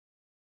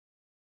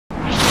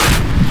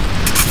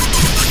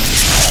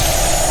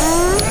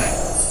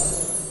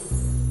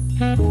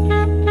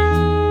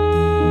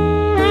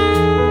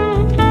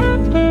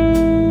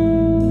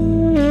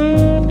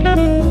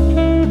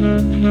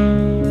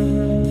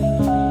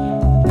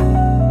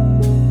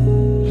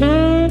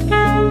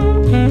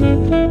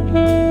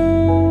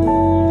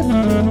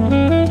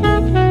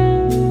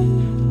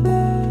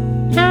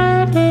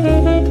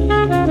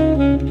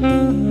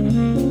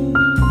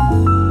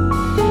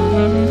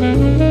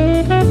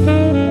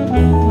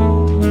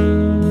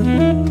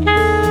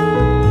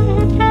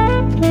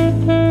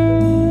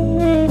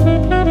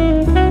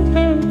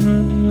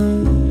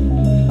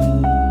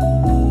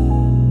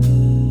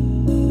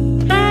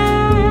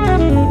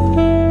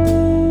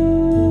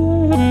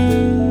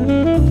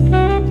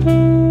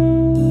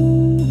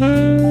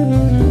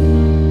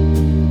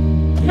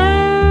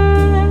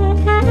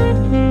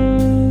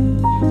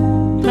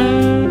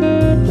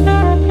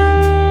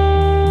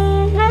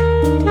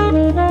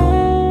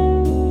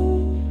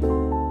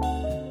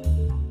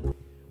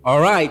All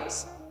right.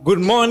 Good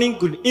morning,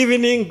 good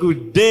evening,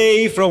 good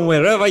day from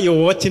wherever you're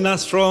watching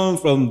us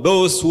from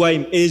those who are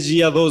in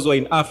Asia, those who are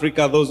in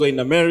Africa, those who are in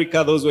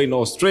America, those who are in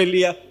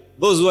Australia,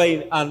 those who are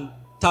in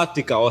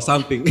Antarctica or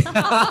something.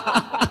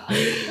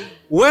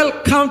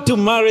 Welcome to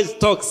Marriage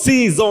Talk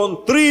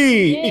Season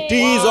 3. Yeah. It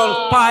is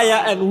on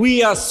fire and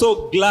we are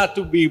so glad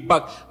to be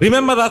back.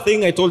 Remember that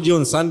thing I told you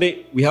on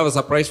Sunday? We have a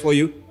surprise for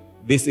you.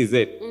 This is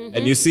it. Mm-hmm.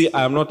 And you see,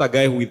 I am not a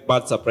guy with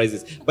bad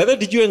surprises. But then,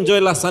 did you enjoy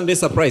last Sunday's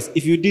surprise?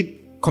 If you did,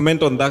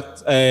 comment on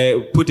that.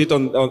 Put it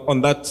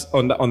on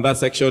that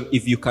section.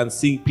 If you can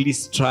sing,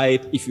 please try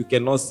it. If you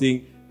cannot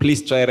sing,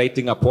 please try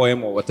writing a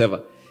poem or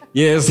whatever.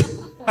 Yes.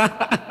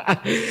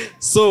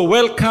 So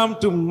welcome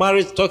to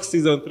Marriage Talk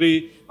Season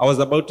 3. I was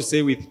about to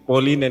say with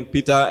Pauline and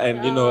Peter,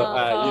 and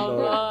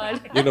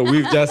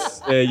we've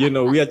just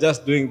we are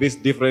just doing this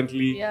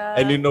differently,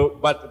 and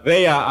but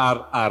they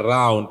are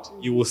around.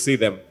 You will see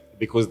them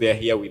because they are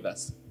here with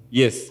us.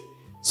 Yes.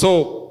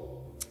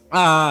 So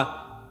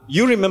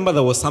you remember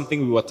there was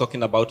something we were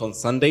talking about on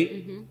Sunday.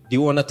 Mm-hmm. Do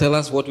you want to tell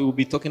us what we will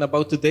be talking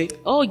about today?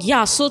 Oh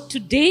yeah. So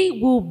today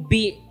will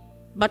be,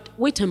 but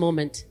wait a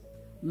moment.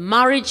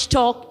 Marriage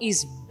Talk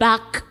is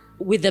back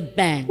with a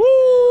bang.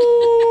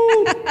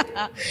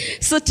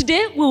 So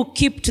today we'll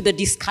keep to the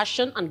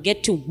discussion and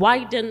get to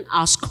widen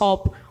our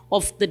scope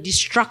of the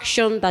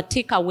distraction that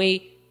take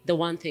away the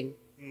one thing.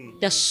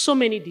 There's so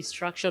many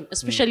distractions,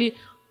 especially,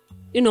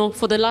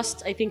 for the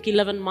last, I think,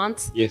 11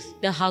 months. Yes.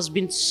 There has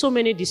been so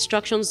many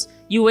distractions.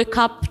 You wake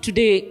up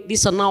today,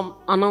 this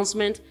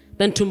announcement,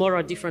 then tomorrow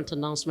a different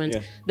announcement.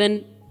 Yeah.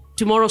 Then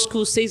tomorrow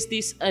school says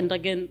this, and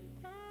again,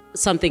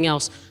 something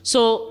else.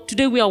 So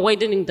today we are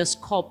widening the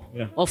scope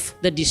of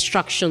the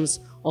distractions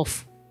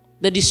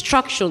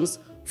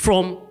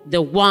from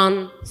the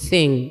one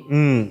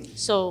thing.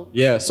 So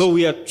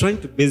we are trying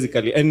to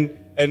basically,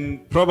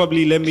 and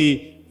probably let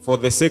me, for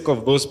the sake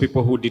of those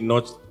people who did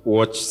not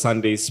watch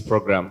Sunday's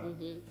program,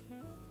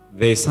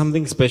 there's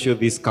something special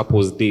these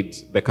couples did.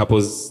 The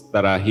couples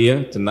that are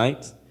here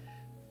tonight,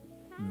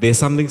 there's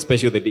something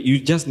special that you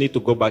just need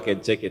to go back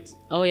and check it.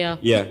 Oh, yeah.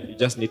 Yeah, you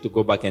just need to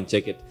go back and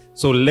check it.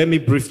 So let me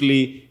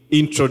briefly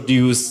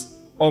introduce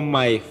on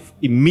my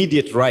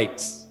immediate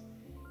right.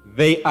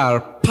 They are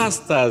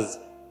pastors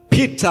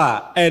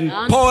Peter and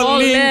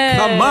Pauline.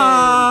 Come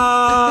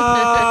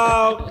on.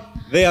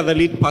 They are the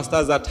lead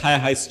pastors at High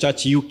Heights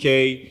Church UK.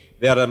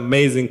 They are an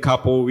amazing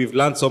couple. We've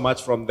learned so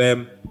much from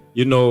them.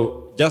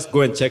 Just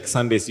go and check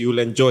Sundays. You'll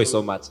enjoy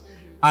so much.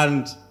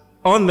 And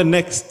on the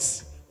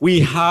next, we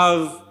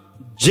have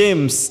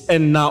James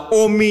and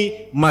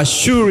Naomi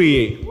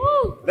Mashuri.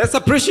 Woo. Let's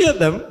appreciate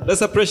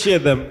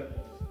them.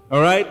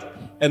 All right.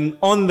 And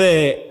on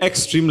the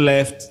extreme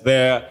left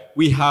there,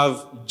 we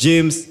have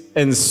James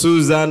and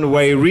Susan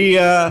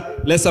Wairia.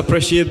 Let's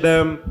appreciate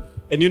them.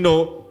 And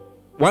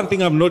one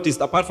thing I've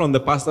noticed, apart from the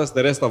pastors,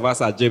 the rest of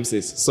us are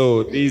Jameses.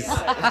 So these,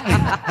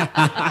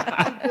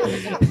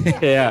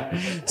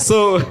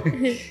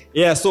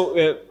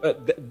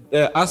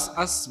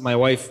 as my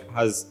wife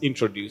has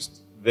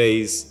introduced, there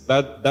is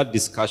that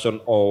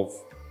discussion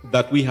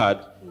that we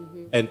had,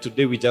 and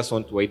today we just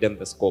want to widen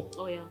the scope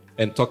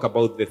and talk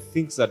about the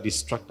things that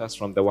distract us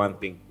from the one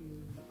thing.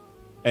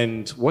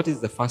 And what is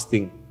the first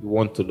thing you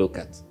want to look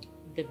at?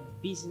 The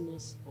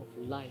business of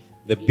life.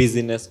 The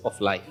business of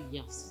life.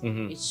 Yes.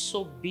 Mm-hmm. It's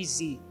so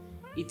busy.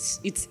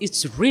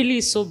 It's really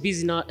so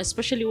busy now,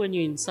 especially when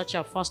you're in such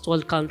a first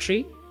world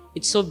country.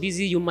 It's so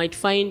busy. You might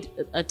find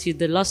at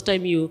the last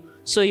time you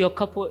saw your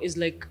couple is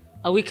like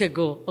a week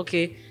ago.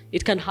 Okay,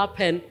 it can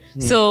happen.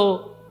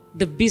 So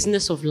the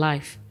business of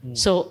life.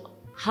 So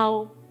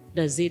how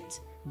does it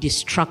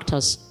distract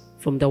us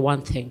from the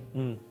one thing?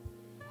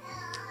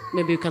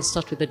 Maybe you can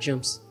start with the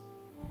James.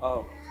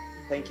 Oh,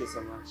 thank you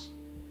so much.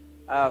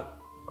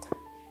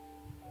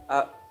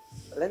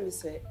 Let me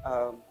say,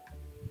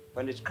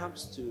 when it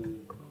comes to...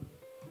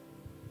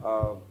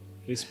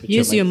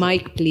 use your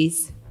mic,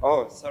 please.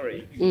 Oh,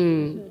 sorry.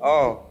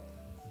 Oh,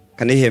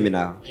 can you hear me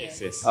now?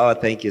 Yes. Oh,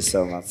 thank you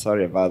so much.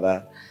 Sorry about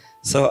that.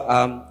 So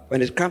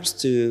when it comes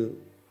to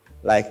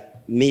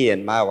me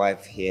and my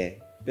wife here,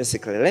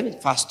 basically, let me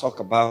first talk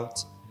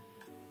about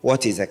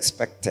what is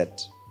expected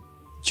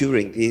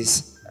during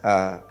this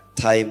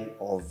time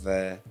of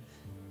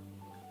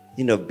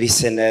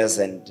business,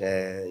 and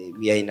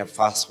we are in a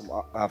first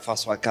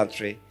world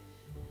country.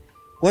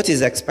 What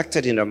is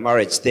expected in a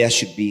marriage? There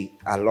should be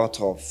a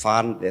lot of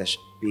fun. There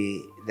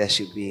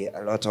should be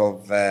a lot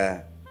of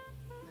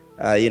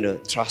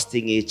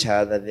trusting each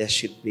other. There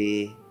should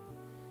be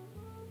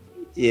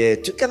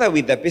together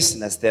with the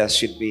business. There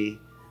should be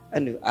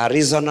a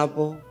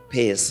reasonable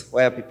pace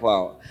where people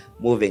are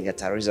moving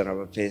at a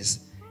reasonable pace.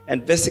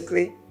 And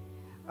basically,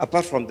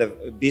 apart from the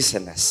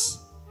business,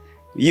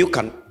 you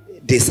can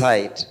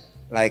decide,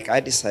 like I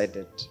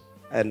decided,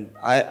 and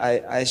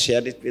I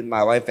shared it with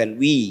my wife, and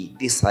we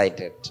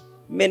decided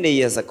many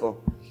years ago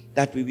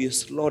that we will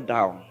slow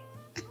down.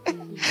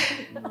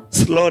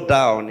 Slow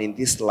down in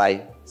this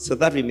life so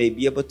that we may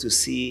be able to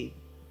see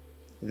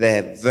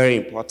the very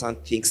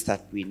important things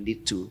that we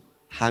need to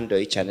handle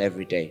each and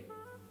every day.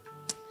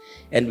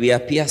 And we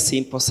appear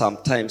simple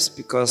sometimes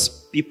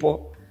because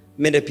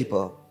many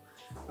people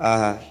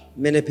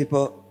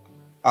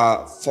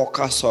are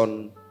focused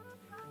on,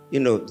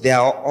 they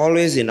are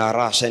always in a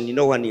rush.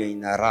 And when you're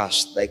in a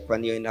rush, like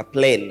when you're in a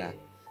plane,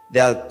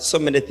 there are so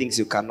many things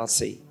you cannot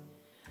see.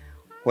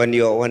 When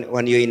you're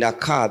in a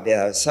car,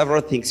 there are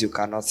several things you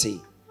cannot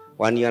see.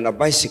 When you're on a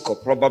bicycle,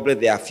 probably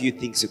there are a few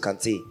things you can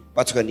see.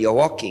 But when you're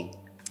walking,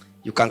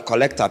 you can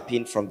collect a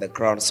pin from the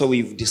ground. So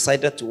we've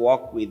decided to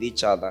walk with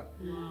each other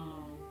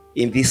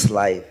in this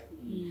life.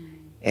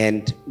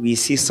 And we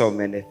see so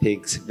many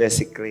things,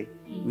 basically.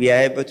 We are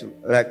able to,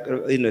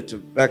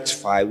 to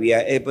rectify. We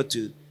are able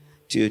to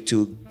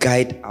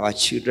guide our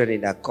children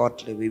in a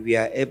godly way. We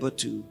are able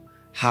to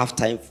have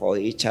time for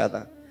each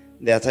other.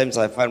 There are times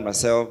I find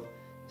myself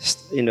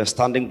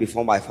standing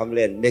before my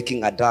family and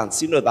making a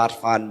dance. That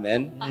fun,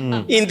 man.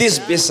 In this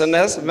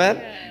business,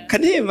 man.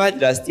 Can you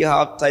imagine I still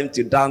have time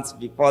to dance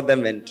before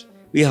them and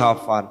we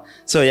have fun?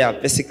 So yeah,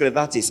 basically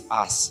that is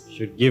us.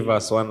 Should give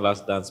us one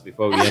last dance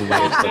before we end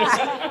marriage talks.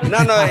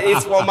 No,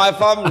 it's for my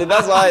family.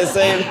 That's why I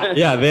say.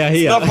 Yeah, they are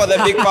here. It's not for the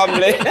big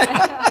family.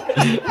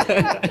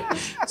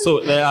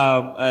 So,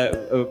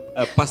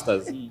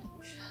 pastors,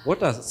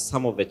 what are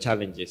some of the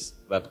challenges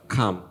that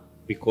come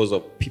because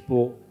of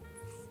people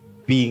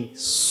being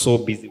so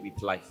busy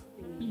with life?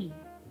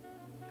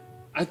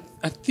 I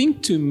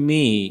think to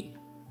me,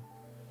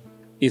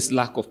 it's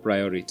lack of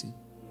priority.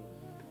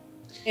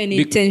 And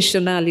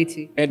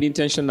intentionality.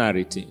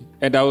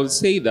 And I will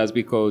say that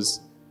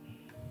because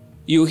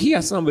you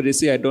hear somebody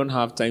say, I don't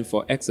have time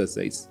for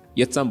exercise,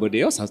 yet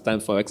somebody else has time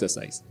for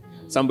exercise.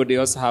 Somebody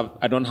else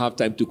I don't have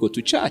time to go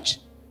to church,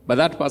 but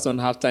that person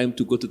have time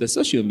to go to the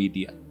social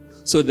media.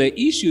 So the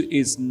issue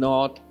is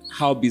not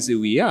how busy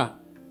we are.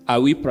 Are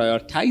we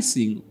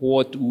prioritizing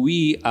what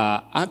we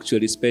are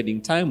actually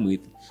spending time with?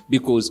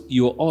 Because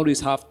you always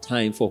have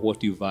time for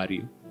what you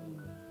value.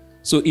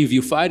 So if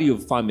you value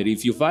family,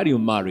 if you value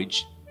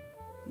marriage,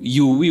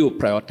 you will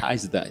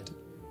prioritize that.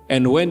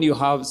 And when you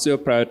have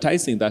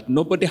prioritizing that,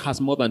 nobody has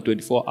more than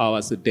 24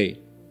 hours a day.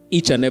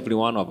 Each and every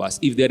one of us.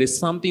 If there is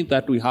something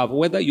that we have,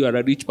 whether you are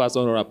a rich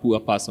person or a poor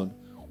person,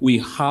 we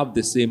have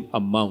the same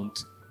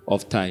amount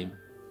of time.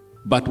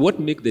 But what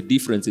makes the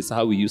difference is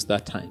how we use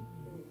that time.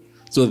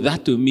 So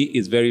that to me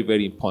is very,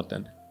 very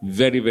important.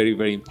 Very, very,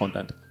 very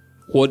important.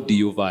 What do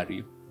you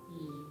value?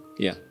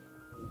 Yeah.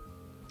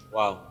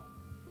 Wow.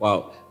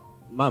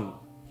 Ma'am.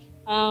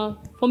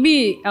 For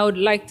me, I would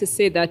like to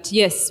say that,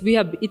 yes,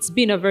 it's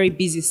been a very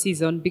busy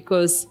season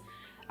because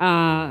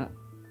I'm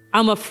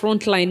a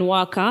frontline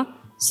worker.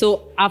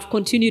 So I've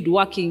continued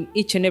working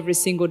each and every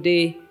single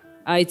day.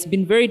 It's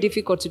been very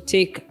difficult to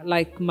take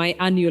my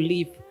annual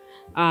leave.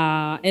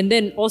 And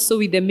then also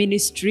with the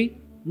ministry,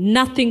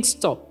 nothing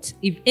stopped.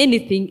 If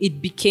anything,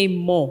 it became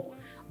more.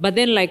 But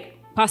then like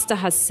Pastor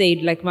has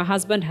said, like my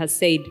husband has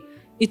said,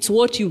 it's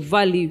what you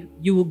value,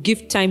 you will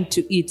give time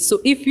to it. So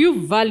if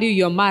you value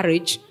your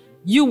marriage,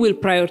 you will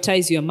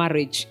prioritize your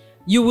marriage.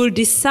 You will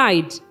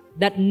decide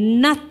that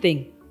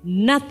nothing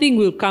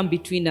will come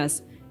between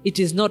us. It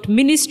is not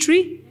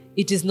ministry.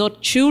 It is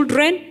not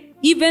children.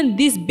 Even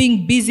this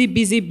being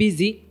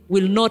busy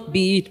will not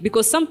be it.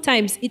 Because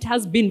sometimes it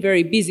has been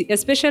very busy,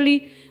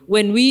 especially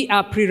when we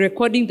are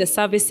pre-recording the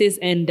services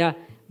and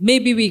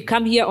maybe we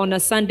come here on a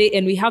Sunday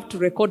and we have to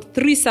record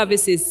 3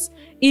 services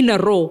in a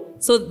row.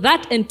 So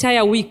that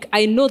entire week,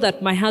 I know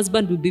that my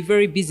husband will be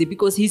very busy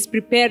because he's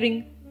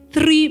preparing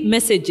 3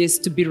 messages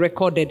to be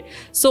recorded.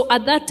 So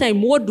at that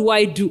time, what do?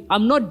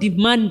 I'm not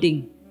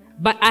demanding,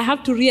 but I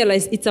have to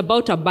realize it's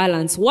about a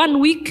balance. 1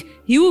 week,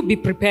 he will be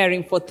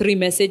preparing for 3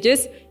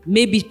 messages,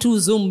 maybe 2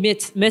 Zoom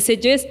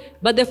messages,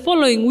 but the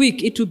following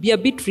week, it will be a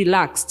bit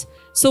relaxed.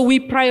 So we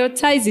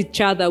prioritize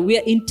each other. We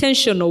are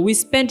intentional. We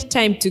spend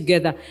time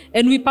together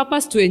and we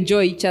purpose to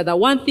enjoy each other.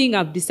 One thing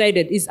I've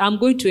decided is I'm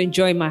going to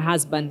enjoy my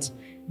husband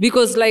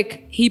because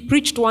like he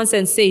preached once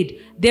and said,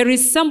 there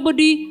is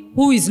somebody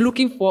who is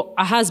looking for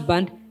a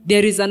husband.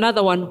 There is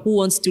another one who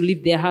wants to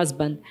leave their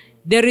husband.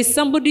 There is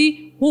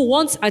somebody who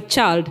wants a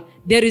child.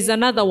 There is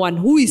another one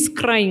who is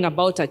crying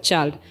about a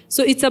child.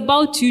 So it's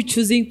about you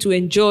choosing to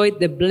enjoy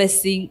the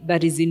blessing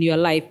that is in your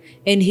life.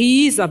 And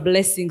he is a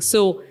blessing.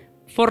 So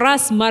for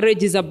us,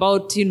 marriage is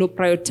about,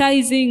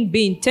 prioritizing,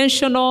 being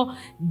intentional.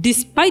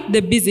 Despite the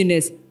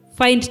busyness,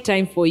 find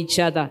time for each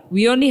other.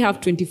 We only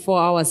have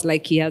 24 hours,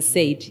 like he has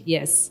said,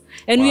 yes.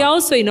 And we are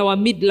also in our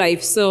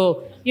midlife,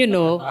 so,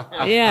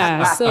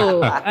 yeah.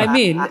 So, I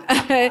mean,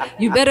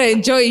 you better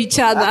enjoy each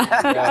other.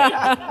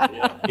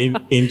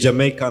 In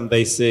Jamaican,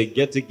 they say,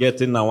 get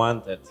it, na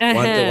wanted.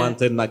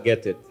 Wanted, na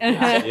get it.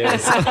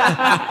 Yes.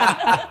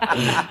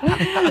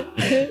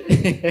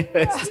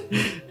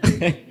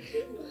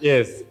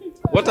 Yes.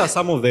 What are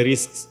some of the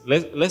risks?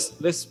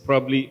 Let's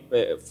probably,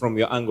 from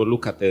your angle,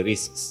 look at the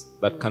risks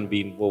that can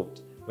be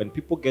involved. When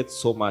people get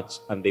so much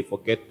and they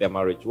forget their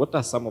marriage, what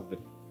are some of the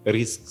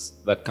risks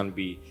that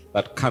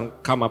can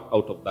come up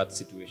out of that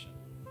situation?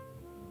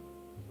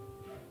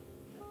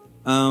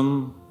 I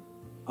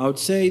would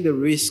say the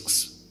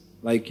risks,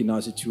 like in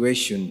our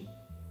situation,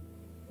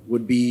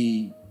 would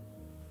be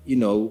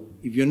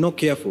if you're not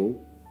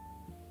careful,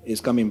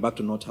 it's coming back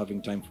to not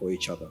having time for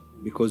each other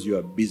because you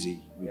are busy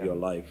with your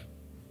life.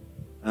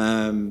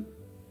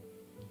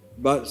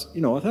 But,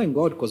 I thank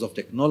God because of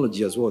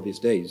technology as well these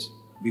days,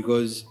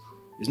 because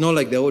it's not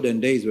like the olden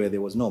days where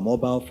there was no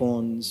mobile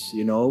phones,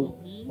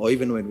 or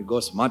even when we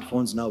got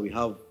smartphones, now we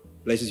have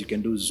places you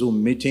can do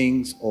Zoom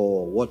meetings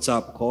or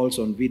WhatsApp calls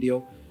on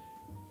video.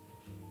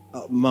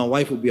 My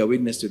wife will be a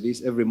witness to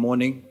this. Every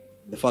morning,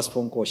 the first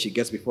phone call she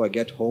gets before I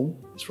get home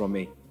is from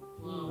me.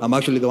 I'm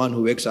actually the one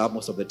who wakes her up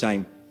most of the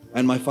time.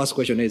 And my first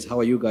question is, how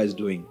are you guys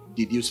doing?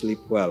 Did you sleep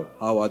well?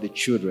 How are the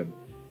children?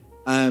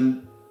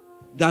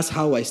 That's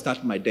how I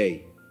start my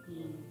day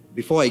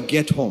before I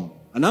get home.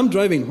 And I'm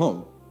driving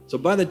home. So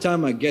by the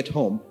time I get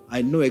home,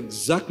 I know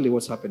exactly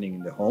what's happening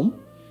in the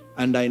home.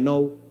 And I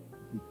know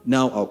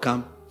now I'll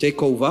come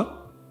take over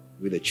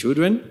with the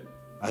children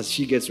as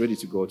she gets ready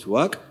to go to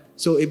work.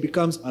 So it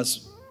becomes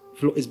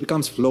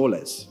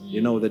flawless,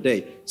 the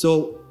day.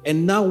 So,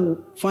 and now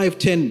 5,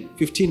 10,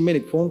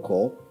 15-minute phone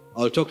call,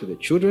 I'll talk to the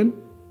children,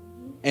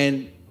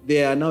 and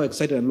they are now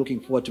excited and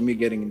looking forward to me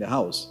getting in the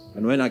house.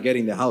 And when I get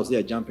in the house, they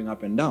are jumping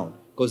up and down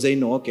because they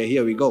know, okay,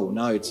 here we go.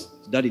 Now it's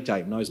daddy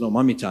time. Now it's not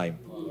mommy time.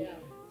 Yeah.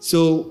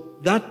 So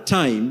that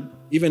time,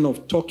 even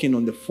of talking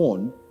on the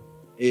phone,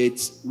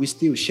 we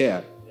still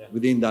share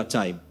within that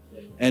time.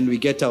 And we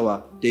get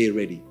our day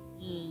ready.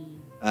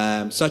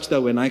 Such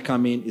that when I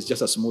come in, it's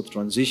just a smooth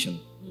transition.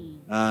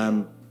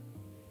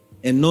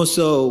 And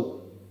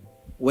also,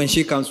 when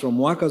she comes from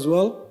work as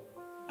well,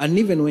 and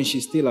even when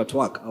she's still at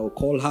work, I'll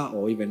call her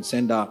or even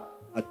send her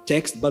a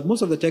text. But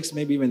most of the texts,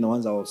 maybe even the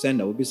ones I will send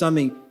her, will be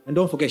something, and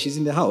don't forget, she's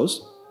in the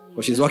house,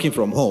 because she's working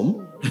from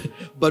home.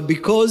 But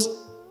because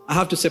I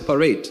have to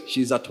separate,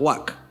 she's at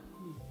work,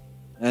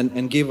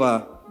 and give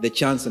her the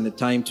chance and the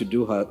time to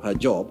do her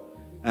job,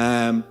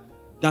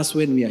 that's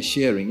when we are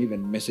sharing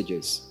even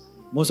messages.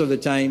 Most of the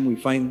time, we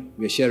find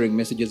we are sharing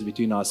messages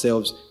between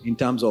ourselves in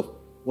terms of,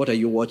 what are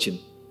you watching?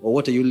 Or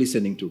what are you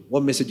listening to?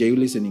 What message are you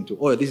listening to?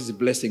 Oh, this is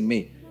blessing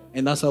me.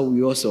 And that's how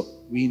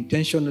we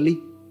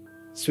intentionally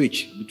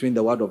switch between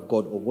the word of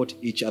God or what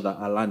each other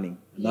are learning.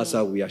 And that's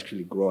how we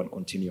actually grow and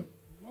continue.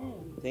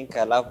 I think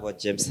I love what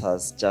James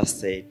has just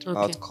said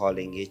about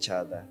calling each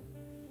other.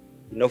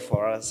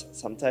 For us,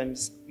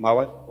 sometimes my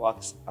wife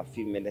works a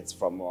few minutes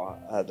from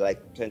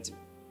like 20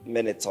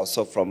 minutes or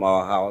so from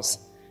our house.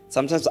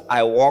 Sometimes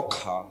I walk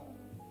her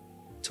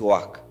to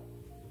work,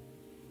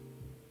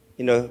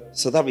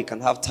 so that we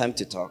can have time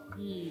to talk.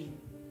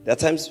 There are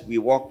times we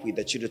walk with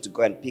the children to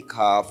go and pick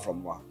her up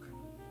from work,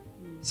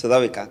 so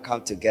that we can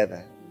come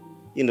together,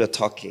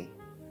 talking.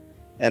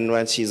 And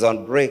when she's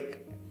on break,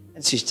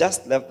 and she's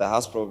just left the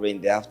house probably in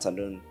the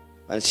afternoon,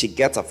 when she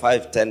gets a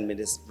 5-10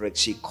 minutes break,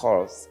 she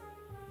calls,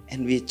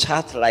 and we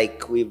chat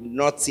like we've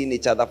not seen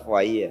each other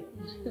for a year.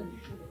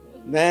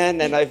 Man,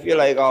 and I feel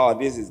like,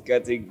 this is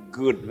getting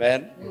good,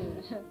 man.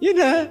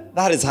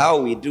 That is how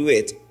we do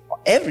it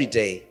every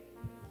day.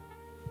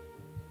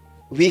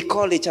 We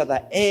call each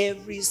other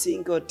every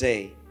single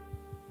day.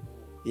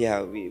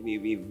 Yeah,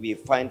 we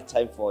find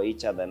time for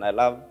each other. And I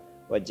love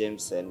what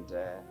James said.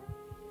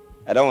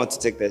 I don't want to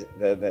take the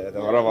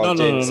one about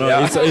James. No.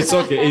 Yeah. It's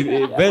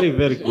okay. Very,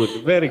 very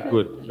good. Very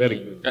good. Very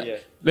good. Yeah.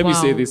 Let me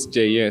say this,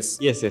 Jay. Yes.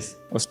 Yes.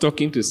 I was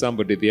talking to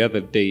somebody the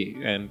other day,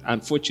 and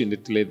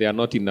unfortunately, they are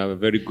not in a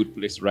very good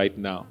place right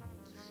now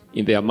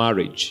in their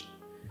marriage.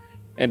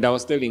 And I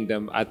was telling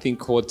them, I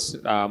think what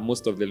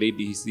most of the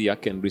ladies here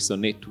can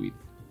resonate with.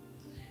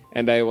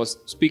 And I was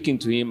speaking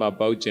to him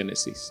about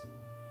Genesis,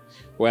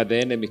 where the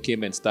enemy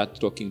came and started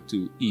talking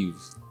to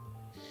Eve.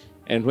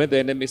 And when the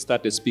enemy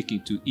started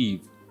speaking to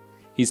Eve,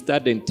 he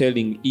started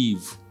telling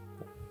Eve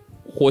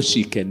what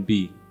she can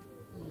be.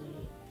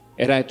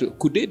 And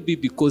could it be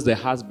because the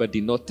husband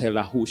did not tell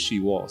her who she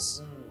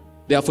was?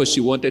 Therefore, she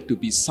wanted to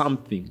be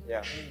something.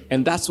 Yeah.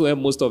 And that's where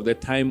most of the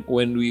time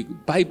when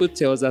Bible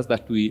tells us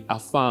that we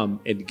affirm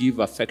and give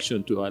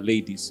affection to our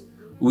ladies,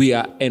 we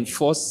are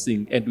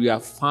enforcing and we are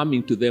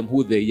affirming to them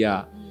who they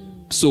are.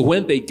 So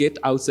when they get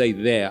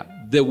outside there,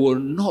 they will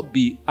not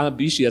be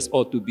ambitious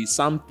or to be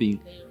something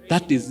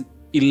that is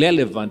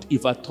irrelevant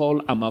if at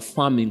all I'm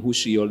affirming who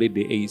she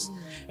already is.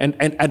 And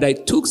I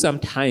took some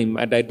time,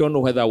 and I don't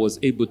know whether I was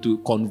able to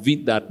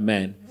convince that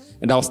man.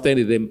 And I was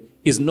telling them,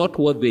 it's not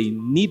what they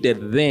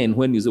needed then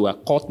when you were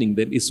courting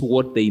them, it's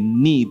what they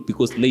need,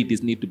 because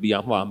ladies need to be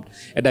affirmed.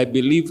 And I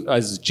believe,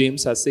 as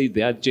James has said,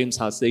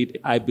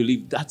 I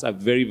believe that's a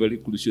very, very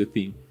crucial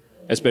thing,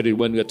 especially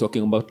when we are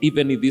talking about,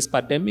 even in this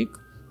pandemic,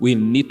 we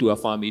need to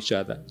affirm each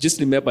other. Just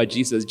remember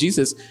Jesus.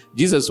 Jesus,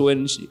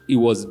 when he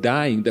was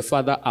dying, the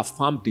Father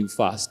affirmed him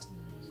first.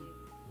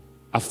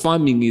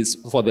 Affirming is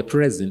for the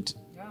present.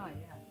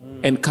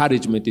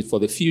 Encouragement is for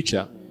the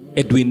future.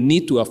 And we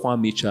need to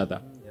affirm each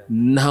other.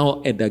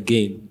 Now and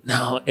again.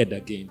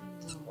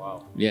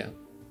 Wow. Yeah.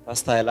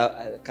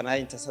 Pastor, can I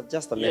intercept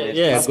just a minute?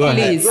 Yeah, go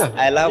ahead.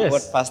 I love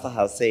what Pastor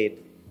has said.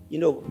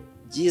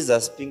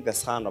 Jesus being the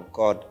Son of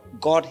God,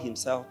 God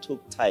himself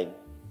took time,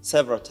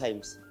 several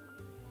times,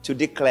 to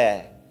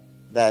declare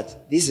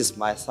that this is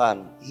my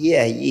son,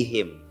 hear ye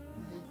him.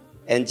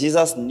 And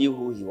Jesus knew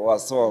who he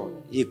was,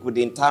 so he could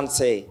in turn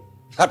say,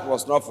 that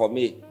was not for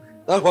me.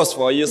 That was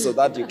for you so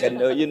that you can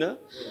know, you know.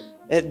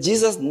 And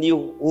Jesus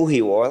knew who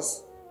he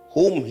was,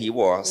 whom he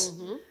was,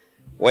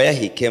 where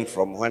he came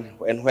from,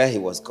 and where he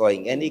was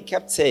going. And he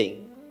kept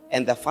saying,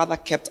 and the Father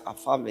kept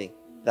affirming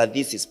that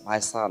this is my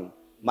son,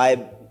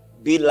 my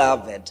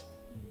beloved.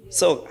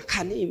 So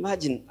can you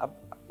imagine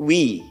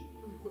we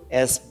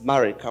as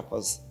married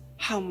couples,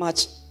 how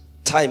much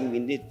time we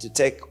need to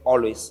take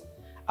always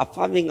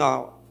affirming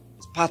our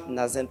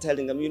partners and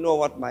telling them, you know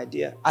what, my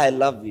dear, I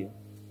love you.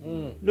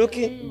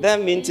 Looking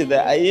them into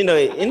the,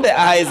 in the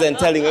eyes and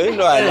telling them, you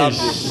know, I love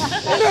you.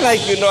 I don't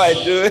like, you know, I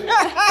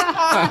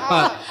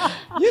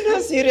do. You know,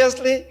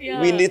 seriously,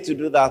 we need to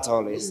do that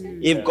always.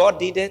 If God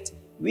did it,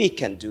 we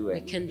can do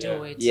it. We can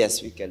do it.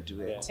 Yes, we can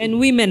do it. And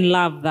women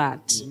love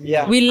that.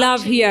 Yeah. We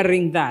love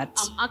hearing that.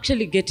 I'm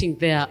actually getting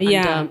there.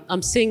 Yeah. And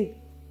I'm saying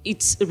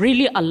it's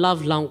really a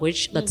love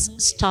language that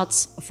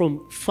starts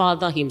from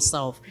Father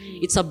himself.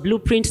 It's a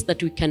blueprint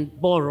that we can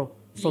borrow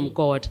from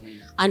God.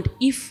 And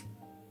if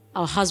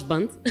our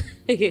husbands,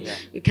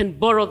 we can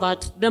borrow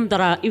that, them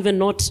that are even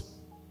not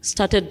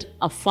started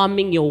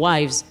affirming your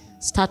wives,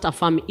 start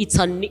affirming. It's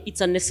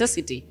a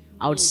necessity,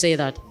 I would say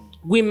that.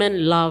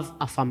 Women love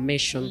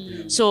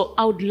affirmation. So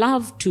I would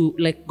love to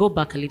go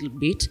back a little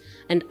bit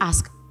and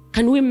ask,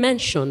 can we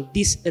mention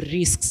these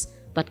risks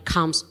that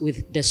comes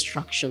with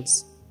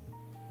distractions?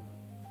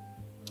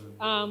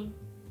 The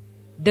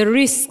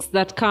risks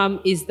that come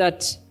is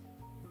that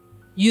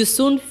you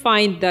soon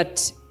find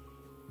that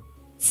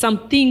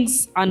some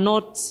things are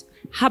not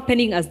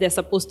happening as they're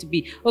supposed to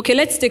be. Okay,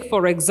 let's take,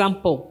 for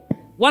example,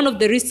 one of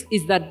the risks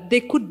is that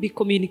there could be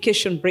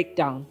communication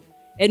breakdown.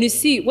 And you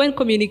see, when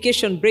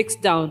communication breaks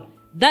down,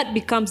 that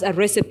becomes a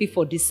recipe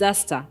for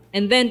disaster.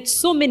 And then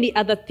so many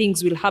other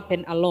things will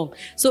happen along.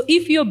 So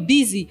if you're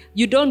busy,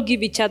 you don't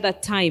give each other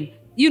time.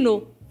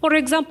 For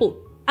example,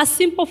 a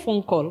simple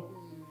phone call,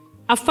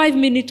 a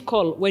 5-minute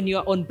call when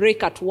you're on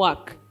break at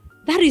work,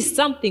 that is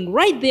something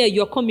right there.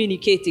 You're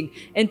communicating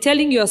and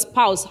telling your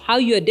spouse how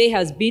your day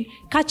has been,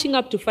 catching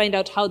up to find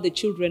out how the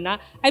children are.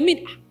 I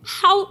mean,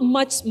 how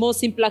much more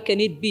simpler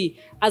can it be?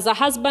 As a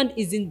husband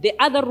is in the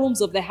other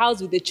rooms of the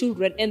house with the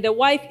children and the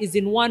wife is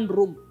in one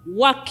room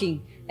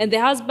working, and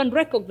the husband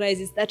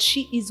recognizes that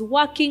she is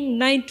working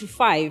 9 to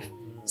 5.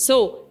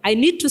 So I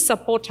need to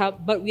support her,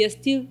 but we are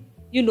still,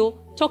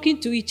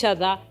 talking to each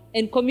other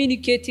and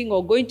communicating,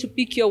 or going to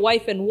pick your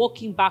wife and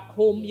walking back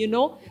home,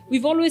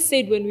 We've always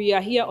said when we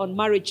are here on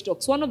Marriage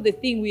Talks, one of the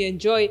things we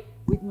enjoy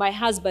with my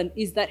husband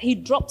is that he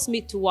drops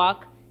me to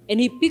work and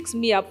he picks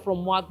me up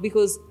from work,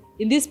 because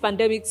in this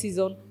pandemic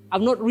season,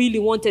 I've not really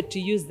wanted to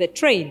use the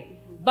train.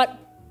 But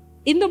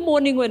in the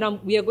morning when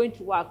we are going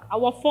to work,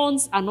 our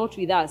phones are not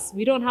with us.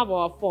 We don't have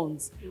our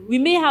phones. We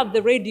may have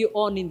the radio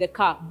on in the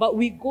car, but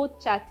we go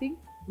chatting,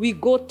 we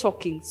go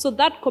talking. So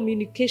that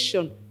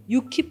communication,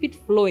 you keep it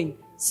flowing.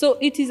 So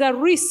it is a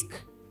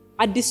risk,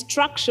 a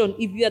distraction.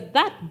 If you are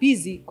that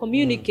busy,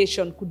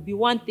 communication could be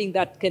one thing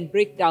that can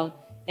break down.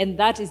 And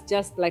that is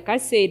just, like I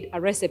said,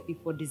 a recipe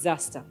for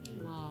disaster.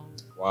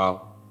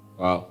 Wow.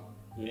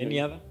 Any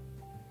other?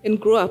 And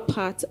grow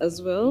apart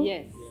as well.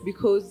 Yes.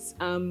 Because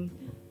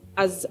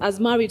as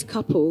married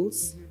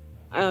couples,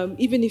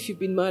 even if you've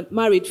been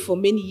married for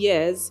many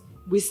years,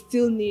 we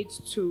still need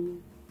to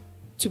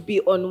be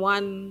on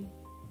one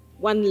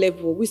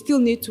level. We still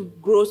need to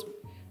grow,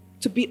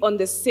 to be on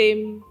the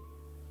same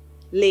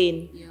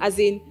lane. As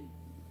in,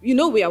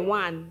 we are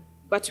one,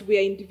 but we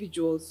are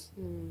individuals.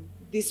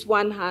 This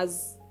one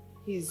has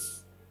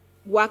his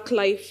work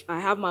life, I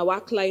have my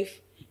work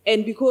life.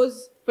 And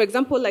because, for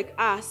example, like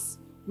us,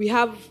 we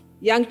have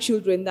young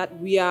children that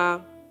we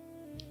are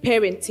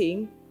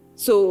parenting,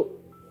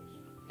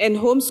 and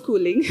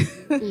homeschooling.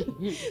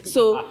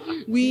 So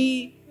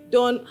we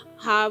don't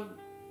have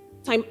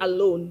time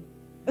alone.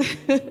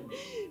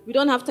 We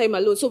don't have time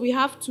alone. So we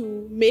have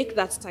to make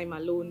that time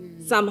alone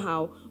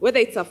somehow, whether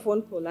it's a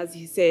phone call, as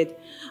he said.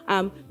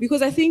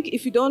 Because I think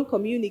if you don't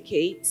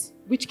communicate,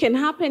 which can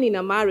happen in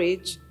a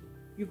marriage,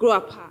 you grow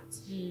apart.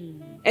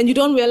 And you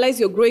don't realize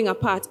you're growing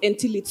apart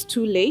until it's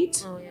too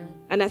late. Oh, yeah.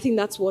 And I think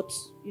that's what,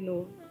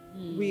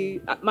 we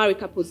married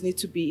couples need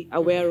to be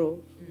aware of.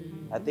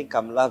 I think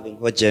I'm loving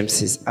what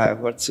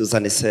what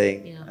Susan is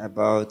saying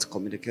about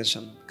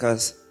communication,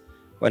 because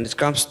when it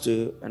comes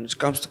to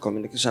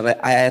communication,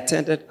 I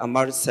attended a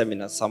marriage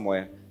seminar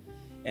somewhere,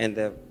 and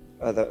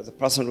the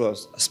person who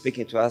was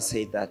speaking to us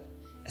said that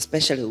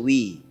especially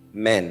we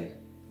men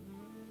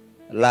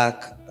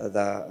lack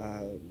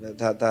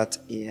that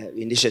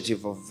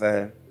initiative of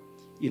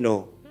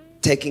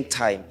taking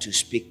time to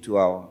speak to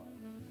our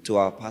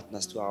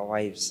partners, to our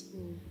wives.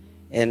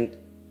 And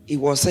he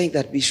was saying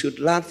that we should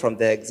learn from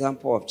the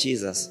example of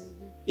Jesus.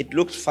 It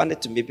looked funny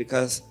to me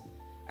because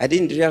I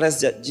didn't realize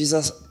that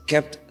Jesus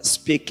kept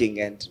speaking,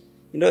 and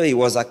he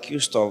was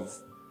accused of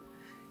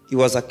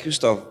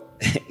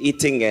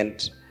eating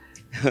and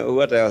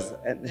what else,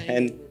 and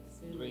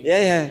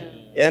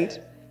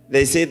and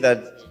they say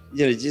that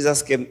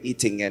Jesus came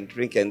eating and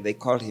drinking, and they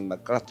called him a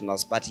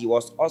gluttonous, but he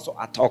was also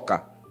a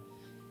talker.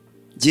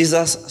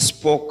 Jesus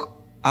spoke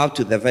up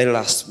to the very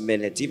last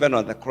minute. Even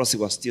on the cross, he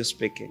was still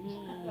speaking.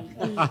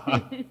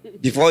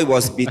 Before he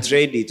was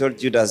betrayed, he told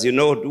Judas,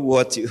 do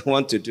what you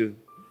want to do.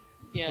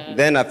 Yeah.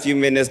 Then a few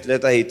minutes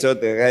later, he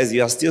told the guys,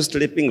 you are still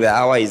sleeping, the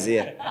hour is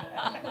here.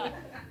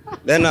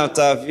 Then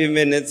after a few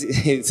minutes,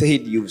 he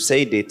said, you've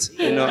said it.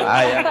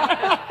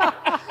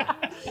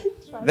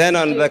 Then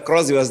on the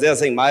cross, he was there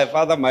saying, my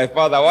father,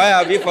 why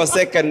have you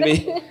forsaken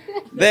me?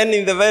 Then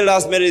in the very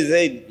last minute, he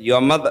said,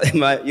 your mother,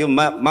 your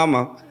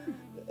mama,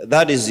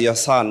 that is your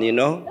son,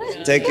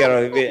 take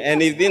care of it. And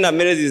within a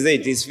minute, he said,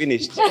 it is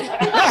finished.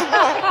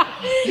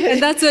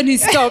 And that's when he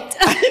stopped.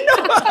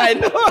 I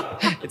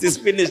know. It is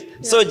finished.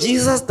 So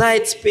Jesus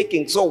died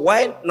speaking. So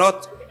why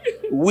not?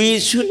 We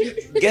should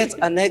get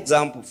an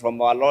example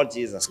from our Lord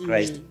Jesus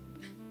Christ.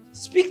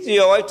 Speak to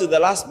your wife to the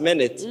last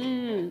minute.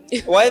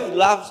 Wife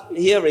loves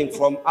hearing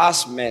from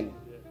us men.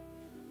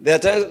 There are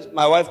times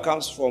my wife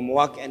comes from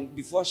work, and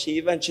before she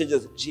even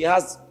changes, she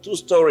has 2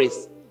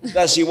 stories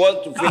that she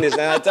wants to finish.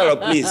 And I tell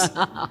her, please.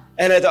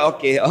 And I tell her,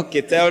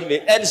 okay, tell me.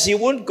 And she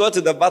won't go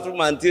to the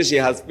bathroom until she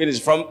has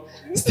finished. From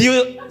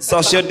still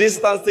social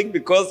distancing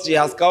because she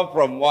has come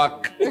from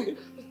work.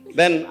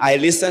 Then I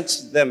listen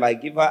to them. I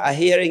give her a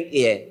hearing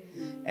ear.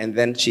 And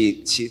then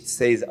she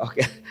says,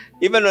 okay.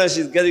 Even when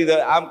she's getting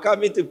there, I'm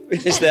coming to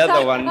finish the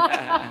other one.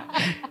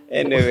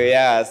 Anyway,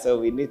 yeah, so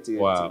we need to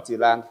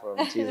learn from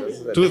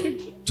Jesus.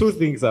 Two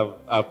things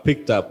I've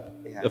picked up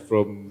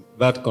from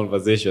that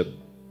conversation.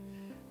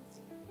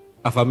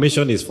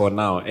 Affirmation is for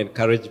now.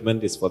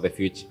 Encouragement is for the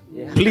future.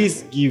 Yeah.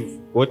 Please give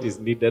what is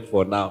needed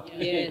for now.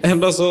 Yes.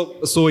 And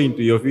also sow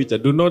into your future.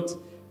 Do not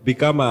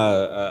become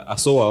a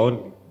sower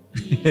only.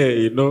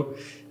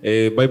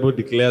 Bible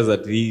declares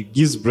that he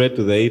gives bread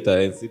to the eater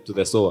and seed to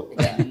the sower.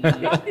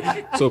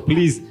 Yeah. So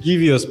please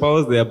give your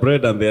spouse their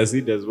bread and their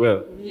seed as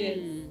well. Yes.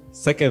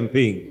 Second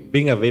thing,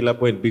 being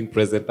available and being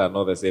present are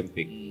not the same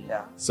thing.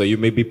 Yeah. So you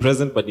may be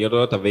present, but you're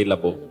not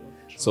available.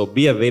 So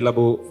be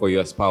available for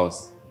your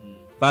spouse.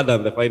 Third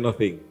and the final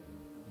thing,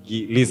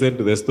 listen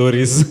to the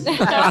stories. You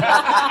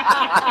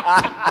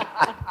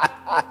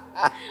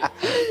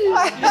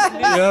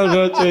have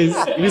no choice.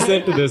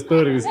 Listen to the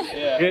stories.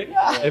 Okay?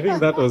 I think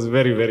that was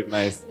very, very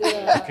nice.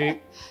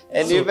 Okay?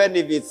 And even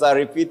if it's a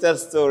repeated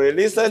story,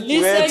 listen to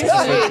it.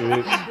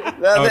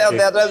 There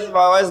are times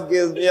my wife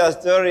gives me a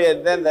story,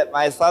 and then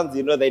my sons,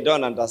 they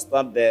don't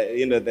understand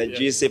the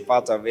juicy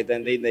part of it,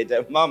 and they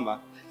tell, Mama,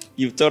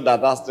 you've told her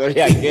that story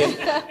again.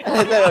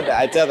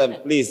 I tell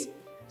them, please.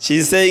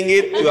 She's saying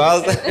it to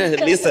us.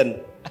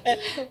 Listen.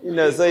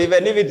 So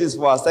even if it is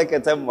for a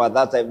second time or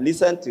that time,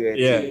 listen to it.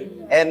 Yeah.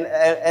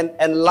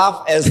 And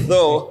laugh as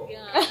though,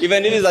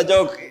 even if it's a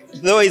joke,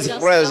 though it's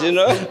fresh,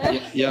 though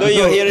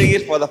you're hearing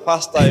it for the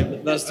first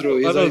time. That's true.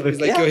 It's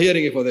like you're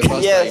hearing it for the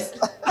first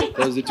time.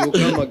 Because it will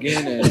come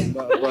again,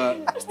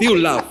 but still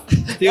laugh.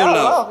 Still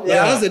laugh.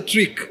 Yeah. That's a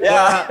trick.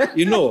 Yeah.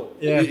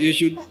 You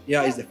should,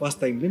 it's the first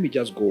time. Let me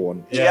just go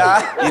on.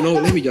 Yeah.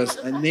 Let me just,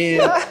 and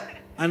then...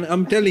 And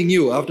I'm telling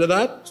you, after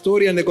that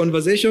story and the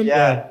conversation,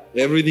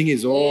 everything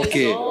is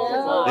okay.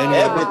 Then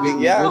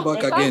we go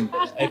back again.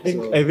 I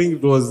think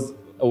it was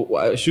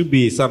should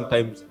be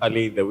sometimes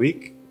early in the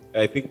week.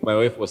 I think my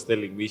wife was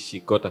telling me she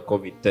got a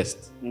COVID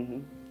test,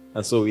 and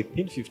so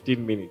within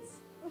 15 minutes,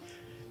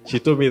 she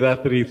told me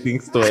that 3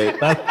 things to her.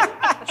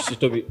 She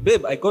told me,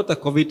 babe, I got a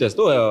COVID test.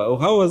 Oh,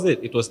 how was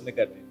it? It was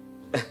negative.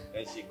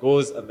 And she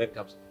goes and then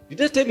comes.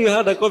 Did I tell you I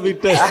had a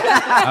COVID test?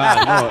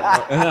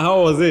 No.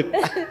 How was it?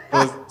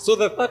 So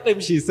the third time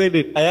she said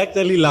it, I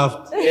actually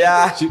laughed.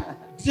 Yeah.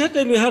 Did I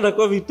tell you I had a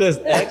COVID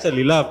test? I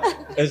actually laughed.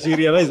 And she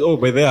realized,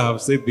 by the way, I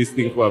have said this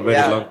thing for a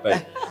very long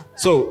time.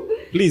 So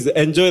please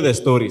enjoy the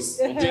stories.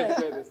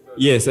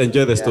 Yes,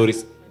 enjoy the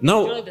stories.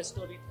 Now, Enjoy the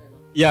storyteller.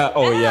 Yeah.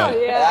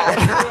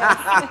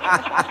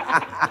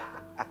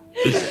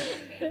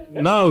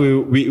 Now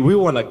we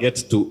want to get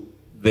to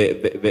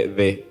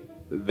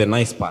the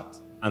nice part.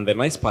 And the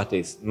nice part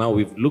is, now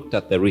we've looked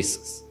at the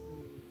risks.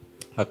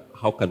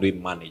 How can we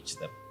manage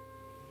them?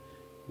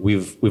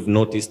 We've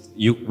noticed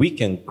we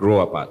can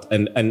grow apart.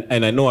 And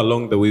I know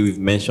along the way we've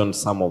mentioned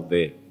some of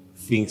the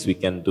things we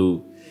can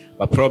do,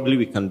 but probably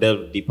we can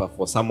delve deeper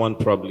for someone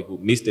probably who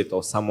missed it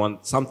or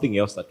something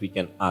else that we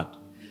can add.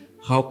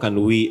 How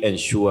can we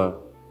ensure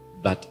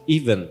that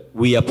even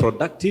we are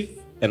productive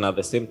and at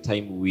the same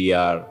time we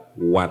are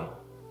one?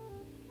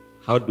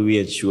 How do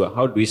we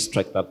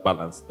strike that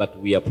balance that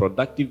we are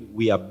productive,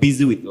 we are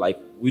busy with life,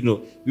 we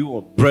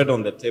want bread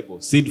on the table,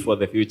 seed for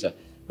the future,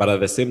 but at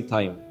the same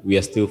time, we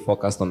are still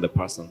focused on the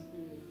person.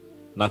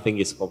 Nothing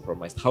is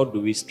compromised. How do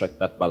we strike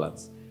that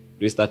balance?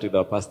 Do we start with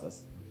our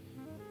pastors?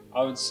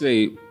 I would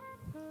say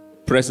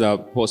press a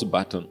pause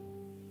button.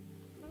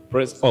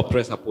 Press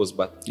a pause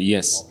button.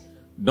 Yes.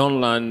 Don't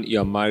learn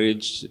your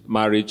marriage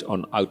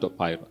on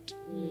autopilot.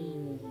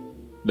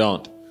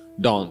 Don't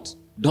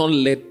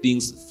let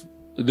things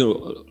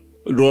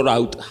roll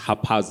out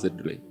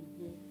haphazardly.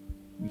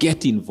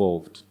 Get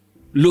involved.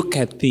 Look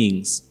at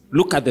things.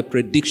 Look at the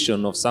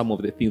prediction of some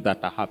of the things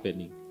that are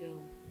happening.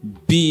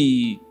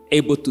 Be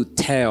able to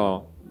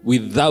tell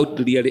without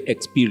really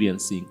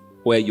experiencing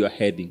where you're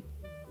heading.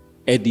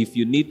 And if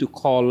you need to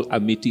call a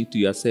meeting to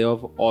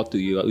yourself or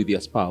with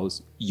your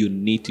spouse, you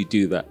need to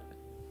do that.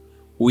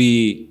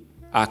 We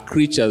are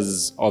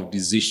creatures of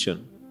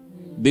decision.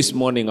 This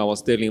morning I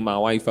was telling my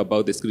wife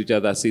about the scripture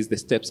that says the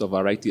steps of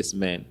a righteous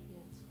man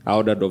are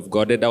ordered of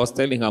God. And I was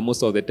telling her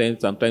most of the time,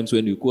 sometimes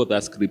when we quote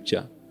that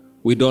scripture,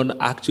 we don't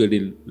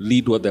actually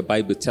lead what the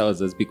Bible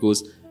tells us,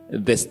 because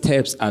the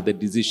steps are the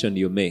decision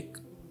you make.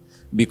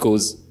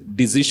 Because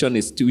decision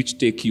is which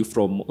take you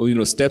from,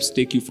 steps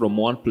take you from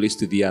one place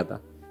to the other.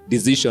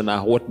 Decision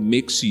are what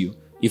makes you.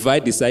 If I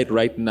decide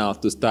right now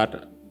to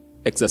start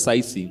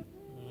exercising,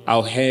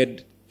 I'll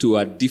head to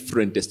a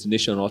different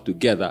destination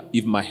altogether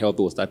if my health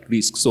was at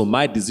risk. So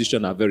my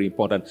decisions are very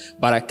important,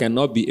 but I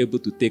cannot be able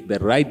to take the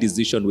right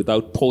decision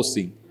without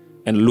pausing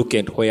and look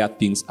at where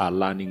things are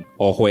landing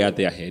or where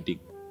they are heading.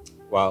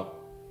 Wow.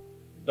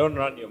 Don't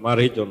run your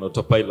marriage on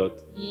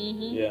autopilot.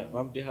 Yeah.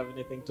 Mom, do you have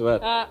anything to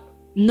add?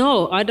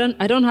 No, I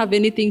don't have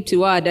anything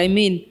to add. I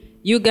mean,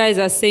 you guys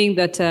are saying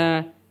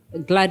that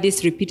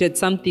Gladys repeated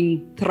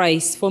something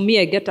thrice. For me,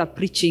 I get a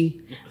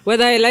preaching,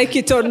 whether I like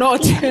it or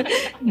not.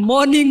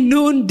 Morning,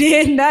 noon,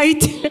 day,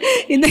 night.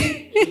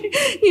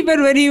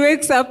 Even when he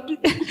wakes up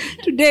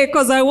today,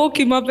 because I woke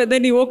him up and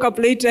then he woke up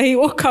later. He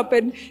woke up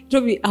and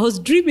told me, I was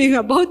dreaming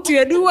about you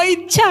and we were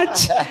in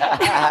church.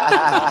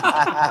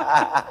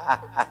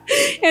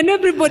 And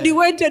everybody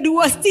went and we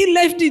were still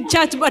left in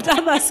church, but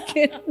others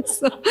came.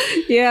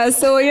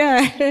 So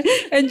yeah,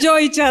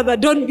 enjoy each other.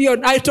 Don't be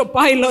on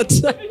autopilot,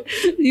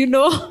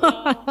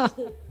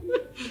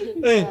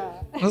 Hey,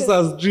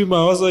 Pastor's dreamer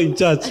also in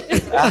church.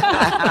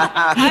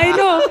 I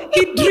know,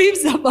 he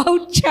dreams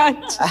about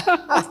church.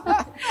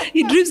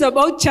 He dreams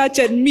about church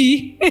and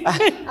me.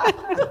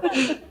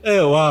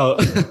 Hey, wow.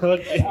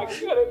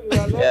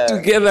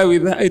 Together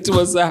with that,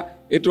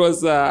 it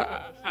was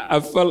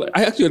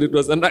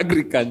an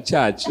Anglican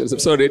church.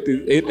 Sorry,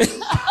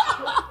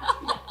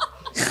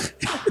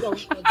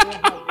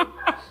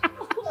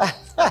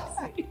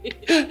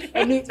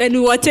 and we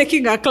were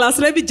taking a class.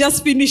 Let me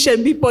just finish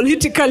and be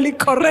politically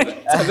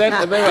correct. And then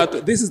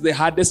this is the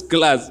hardest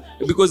class,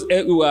 because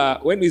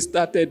when we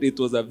started, it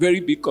was a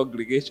very big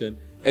congregation,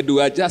 and we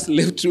were just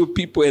left through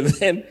people, and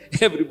then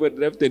everybody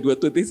left, and we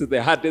thought this is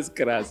the hardest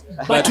class.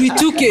 But we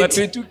took it.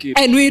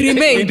 And we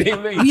remained.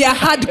 We are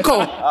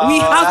hardcore. We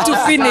have to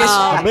finish.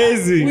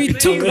 Amazing. We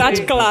took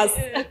that class.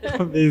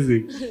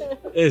 Amazing.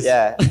 Yes.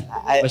 Yeah,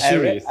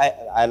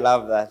 I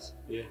love that.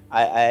 Yeah.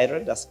 I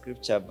read a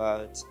scripture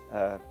about,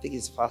 I think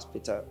it's 1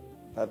 Peter.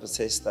 The Bible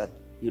says that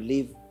you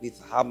live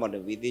with harmony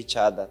with each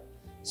other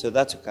so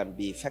that you can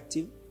be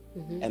effective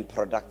and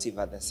productive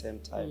at the same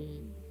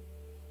time.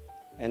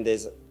 And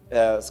there's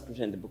a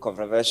scripture in the book of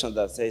Revelation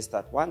that says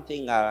that one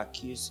thing I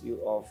accuse you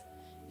of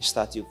is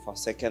that you've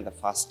forsaken the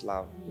first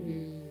love.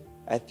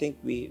 I think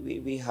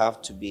we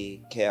have to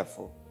be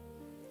careful,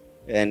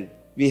 and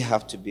we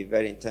have to be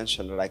very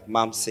intentional, like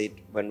Mom said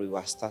when we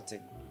were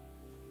starting,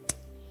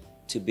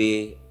 to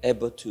be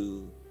able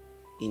to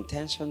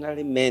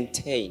intentionally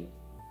maintain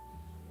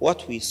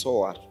what we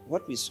saw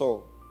when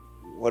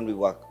we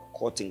were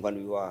courting, when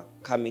we were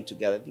coming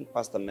together. I think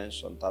Pastor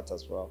mentioned that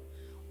as well.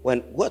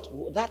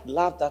 That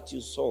love that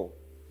you saw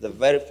the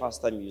very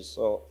first time you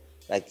saw,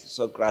 like you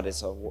saw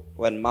Gladys, or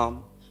when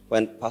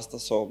Pastor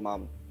saw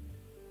Mom,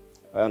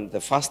 the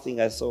first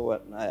thing I saw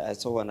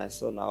when I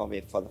saw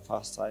Naomi for the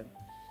first time,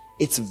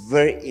 it's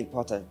very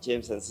important,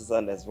 James and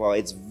Susan as well,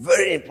 it's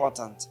very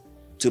important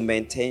to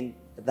maintain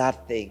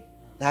that thing,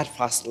 that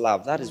first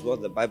love. That is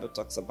what the Bible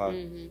talks about.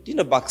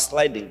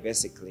 Backsliding,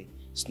 basically,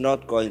 it's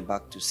not going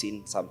back to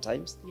sin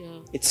sometimes.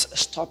 It's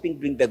stopping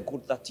doing the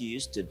good that you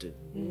used to do.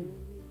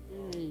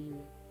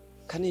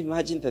 Can you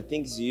imagine the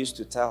things you used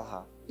to tell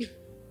her?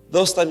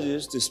 Those times you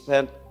used to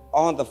spend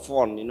on the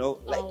phone,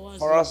 like hours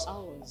for us,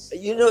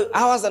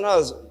 hours and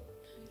hours.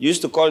 You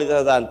used to call each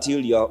other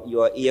until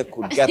your ear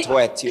could get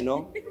wet,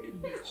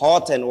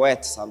 hot and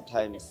wet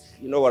sometimes.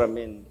 You know what I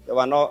mean?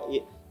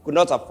 Could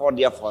not afford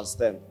earphones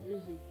then.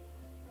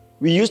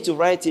 We used to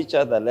write each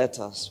other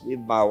letters with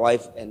my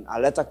wife, and a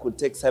letter could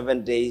take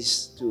 7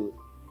 days to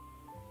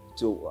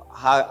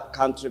her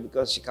country,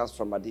 because she comes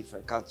from a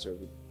different country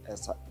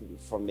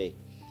from me.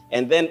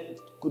 And then it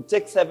could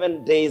take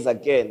 7 days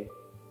again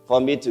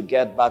for me to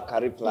get back a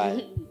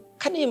reply.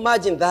 Can you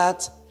imagine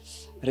that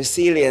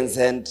resilience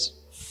and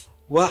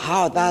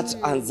how that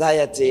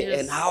anxiety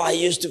and how I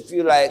used to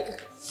feel like,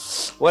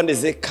 when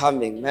is it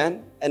coming,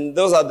 man? And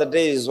those are the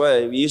days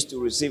where we used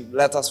to receive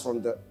letters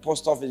from the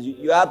post office.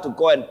 You had to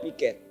go and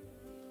pick it.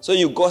 So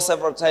you go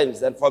several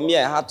times. And for me,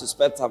 I had to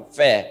spend some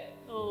fare,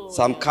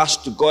 some cash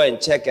to go and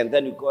check. And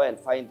then you go and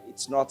find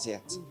it's not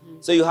yet.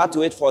 So you had to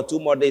wait for 2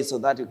 more days so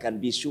that you can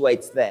be sure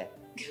it's there.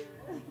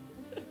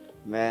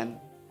 Man.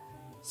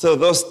 So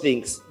those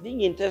things,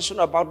 being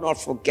intentional about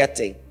not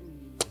forgetting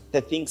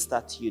the things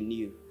that you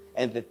knew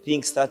and the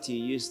things that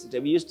you used to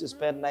do. We used to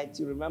spend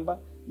nights, you remember?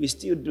 We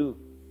still do.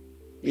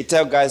 We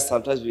tell guys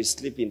sometimes we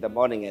sleep in the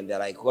morning and they're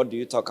like, what do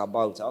you talk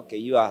about? Okay,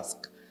 you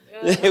ask.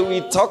 We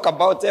talk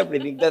about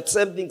everything. The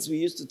same things we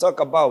used to talk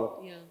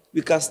about.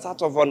 We can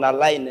start off on a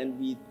line and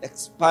we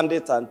expand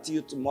it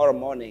until tomorrow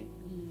morning.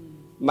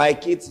 My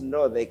kids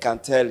know, they can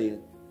tell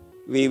you.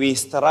 We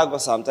struggle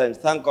sometimes.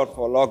 Thank God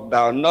for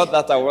lockdown. Not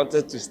that I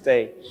wanted to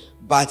stay,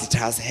 but it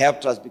has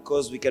helped us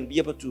because we can be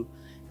able to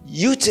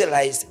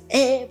utilize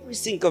every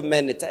single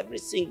minute, every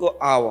single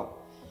hour.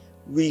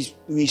 We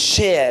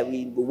share,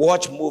 we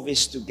watch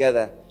movies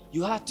together.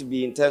 You have to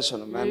be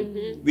intentional,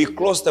 man. We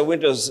close the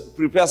windows,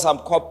 prepare some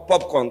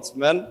popcorns,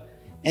 man.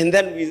 And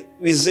then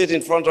we sit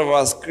in front of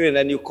our screen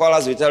and you call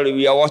us, we tell you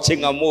we are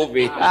watching a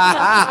movie.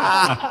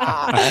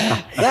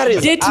 That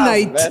is Date us,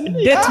 night. man.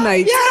 Date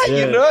night. Yeah,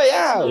 Yeah. you know,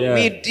 yeah. Yeah.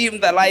 We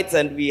dim the lights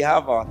and we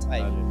have our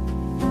time.